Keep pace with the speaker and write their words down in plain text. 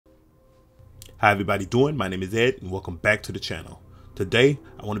How everybody doing? My name is Ed and welcome back to the channel. Today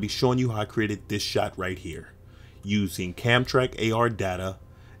I want to be showing you how I created this shot right here using CamTrackAR data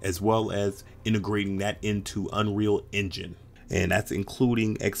as well as integrating that into Unreal Engine, and that's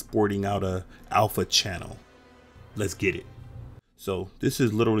including exporting out a alpha channel. Let's get it. So this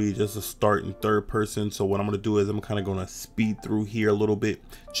is literally just a start in third person. So what I'm going to do is I'm kind of going to speed through here a little bit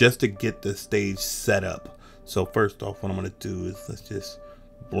just to get the stage set up. So first off, what I'm going to do is let's just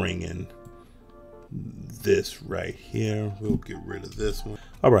bring in this right here. We'll get rid of this one.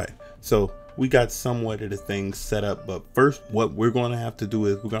 All right, so we got somewhat of the thing set up, but first what we're going to have to do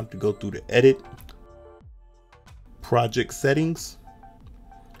is we're going to have to go through the edit, project settings.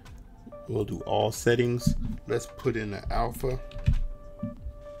 We'll do all settings. Let's put in the alpha.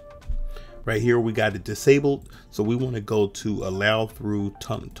 Right here we got it disabled, so we want to go to allow through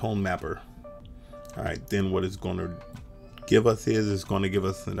tone mapper. All right, then what it's going to give us is it's going to give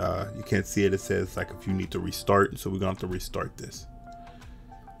us an you can't see it, it says like if you need to restart, so we're going to have to restart this.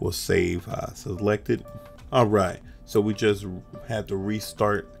 We'll save selected. All right, so we just had to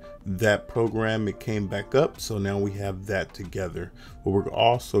restart that program. It came back up, so now we have that together. What we're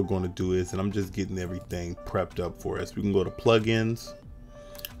also going to do is, and I'm just getting everything prepped up for us, we can go to plugins.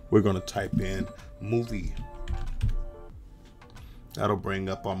 We're going to type in movie. That'll bring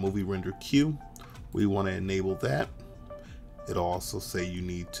up our movie render queue. We want to enable that. It'll also say you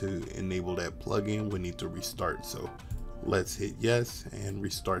need to enable that plugin. We need to restart, so let's hit yes and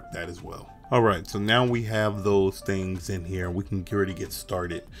restart that as well. All right, so now we have those things in here. We can already get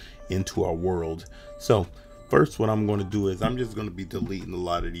started into our world. So first what I'm going to do is I'm just going to be deleting a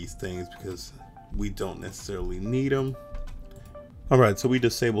lot of these things because we don't necessarily need them. All right, so we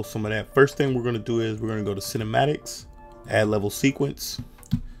disable some of that. First thing we're going to do is we're going to go to cinematics, add level sequence.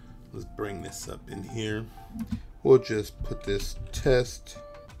 Let's bring this up in here. We'll just put this test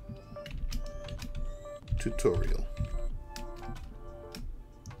tutorial.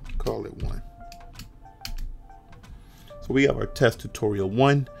 Call it 1. So we have our test tutorial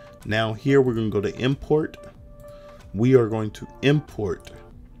 1. Now here we're going to go to import. We are going to import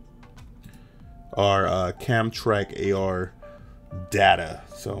our CamTrackAR data.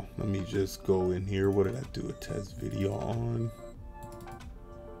 So let me just go in here. What did I do? A test video on.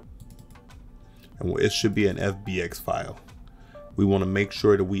 And it should be an FBX file. We want to make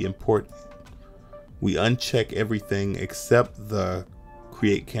sure that we import, we uncheck everything except the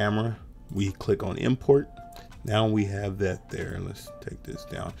create camera. We click on import. Now we have that there. Let's take this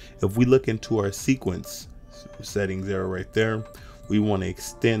down. If we look into our sequence settings there right there, we want to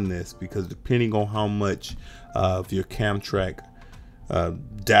extend this because depending on how much of your CamTrack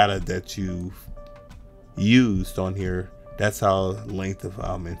data that you've used on here, that's how length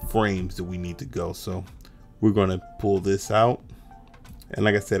of in frames that we need to go. So we're going to pull this out, and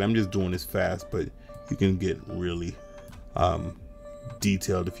like I said, I'm just doing this fast, but you can get really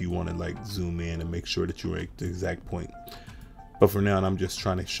detailed if you want to like zoom in and make sure that you're at the exact point. But for now, I'm just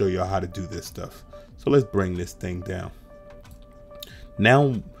trying to show you how to do this stuff. So let's bring this thing down.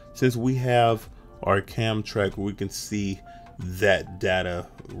 Now, since we have our CamTrack, we can see that data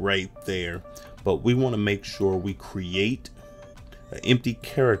right there, but we want to make sure we create an empty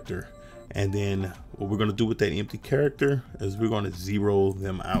character, and then what we're going to do with that empty character is we're going to zero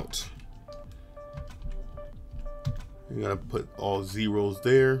them out. We're going to put all zeros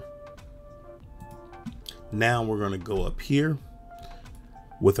there. Now we're going to go up here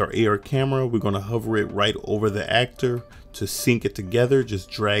with our AR camera. We're going to hover it right over the actor to sync it together. Just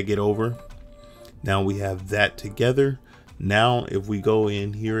drag it over. Now we have that together. Now if we go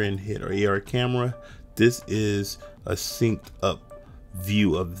in here and hit our AR camera, this is a synced up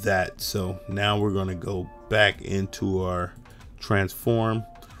view of that. So now we're going to go back into our transform.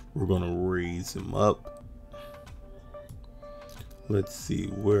 We're going to raise him up. Let's see,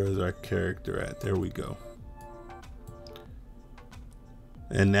 where is our character at? There we go.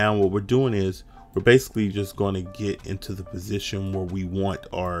 And now what we're doing is we're basically just going to get into the position where we want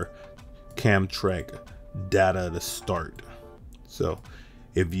our CamTrack data to start. So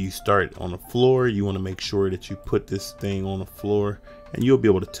if you start on the floor, you want to make sure that you put this thing on the floor, and you'll be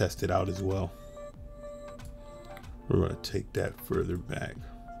able to test it out as well. We're going to take that further back.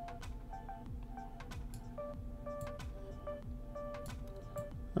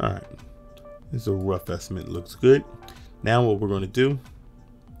 All right, this is a rough estimate. Looks good. Now what we're going to do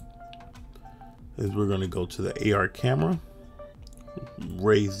is we're going to go to the AR camera,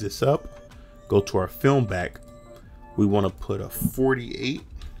 raise this up, go to our film back. We want to put a 48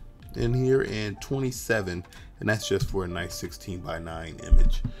 in here and 27, and that's just for a nice 16:9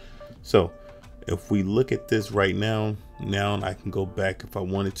 image. So if we look at this right now, I can go back if I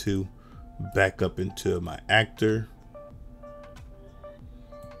wanted to, back up into my actor.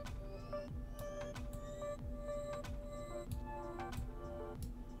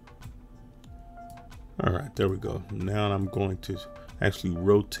 All right, there we go. Now I'm going to actually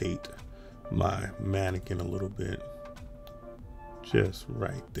rotate my mannequin a little bit, just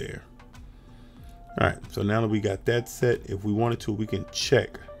right there. All right, so now that we got that set, if we wanted to, we can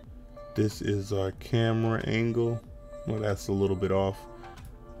check. This is our camera angle. Well, that's a little bit off.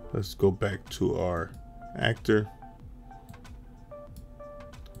 Let's go back to our actor.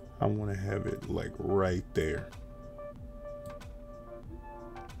 I want to have it like right there,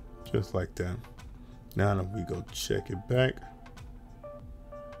 just like that. Now if we go check it back,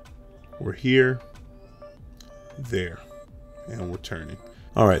 we're here, there, and we're turning.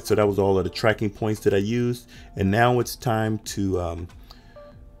 All right, so that was all of the tracking points that I used, and now it's time to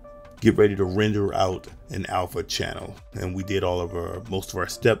get ready to render out an alpha channel. And we did most of our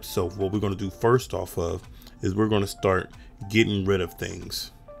steps. So what we're going to do first off of is we're going to start getting rid of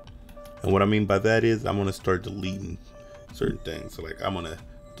things. And what I mean by that is I'm going to start deleting certain things. So like I'm going to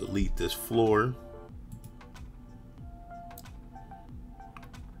delete this floor.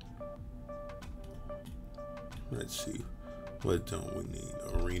 Let's see, what don't we need?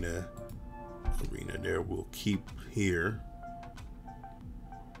 Arena there, we'll keep here.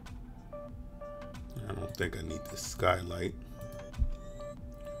 I don't think I need this skylight.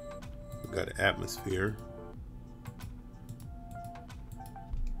 We got an atmosphere.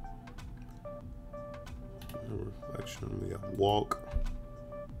 A reflection, we got walk.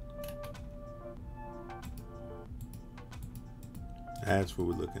 That's what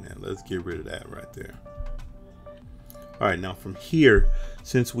we're looking at. Let's get rid of that right there. All right, now from here,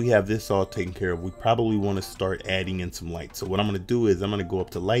 since we have this all taken care of, we probably want to start adding in some lights. So what I'm going to do is I'm going to go up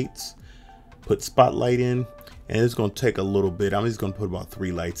to lights, put spotlight in, and it's going to take a little bit. I'm just going to put about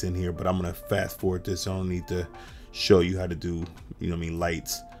 3 lights in here, but I'm going to fast forward this. So I don't need to show you how to do,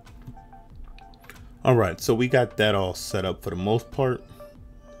 lights. All right, so we got that all set up for the most part.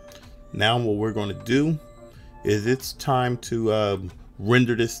 Now what we're going to do is it's time to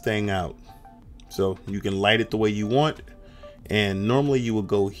render this thing out. So you can light it the way you want, and normally you would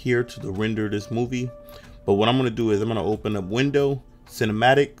go here to the render this movie, but what I'm going to do is I'm going to open up window,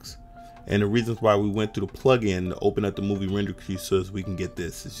 cinematics, and the reasons why we went through the plugin to open up the movie render queue so as we can get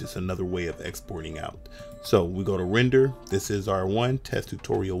this. It's just another way of exporting out. So we go to render. This is our test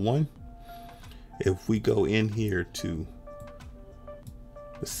tutorial 1. If we go in here to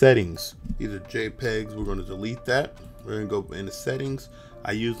the settings, these are JPEGs, we're going to delete that. We're going to go into settings.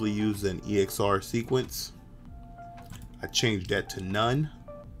 I usually use an EXR sequence. I changed that to none.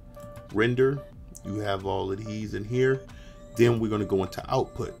 Render, you have all of these in here. Then we're going to go into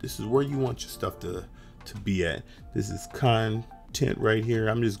output. This is where you want your stuff to be at. This is content right here.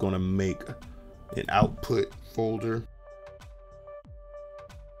 I'm just going to make an output folder.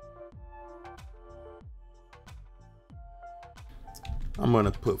 I'm going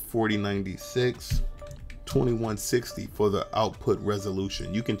to put 4096. 2160 for the output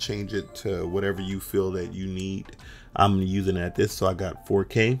resolution. You can change it to whatever you feel that you need. I'm using it at this, so I got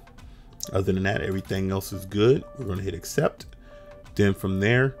 4K. Other than that, everything else is good. We're going to hit accept. Then from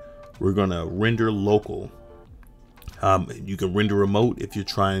there, we're going to render local. You can render remote if you're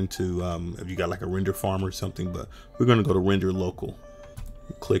trying to, if you got like a render farm or something, but we're going to go to render local.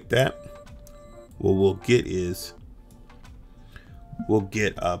 Click that. What we'll get is, we'll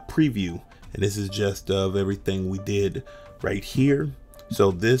get a preview. And this is just of everything we did right here.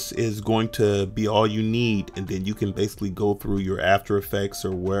 So this is going to be all you need. And then you can basically go through your After Effects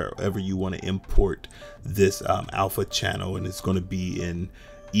or wherever you want to import this alpha channel. And it's going to be in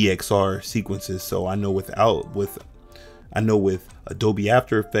EXR sequences. So I know with Adobe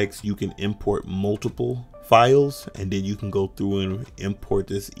After Effects, you can import multiple files, and then you can go through and import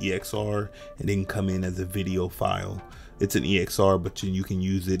this EXR and then come in as a video file. It's an EXR, but you can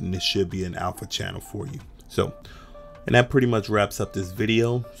use it and it should be an alpha channel for you. So, and that pretty much wraps up this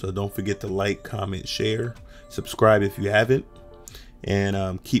video. So don't forget to like, comment, share, subscribe if you haven't,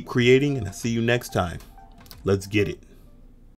 and keep creating, and I'll see you next time. Let's get it.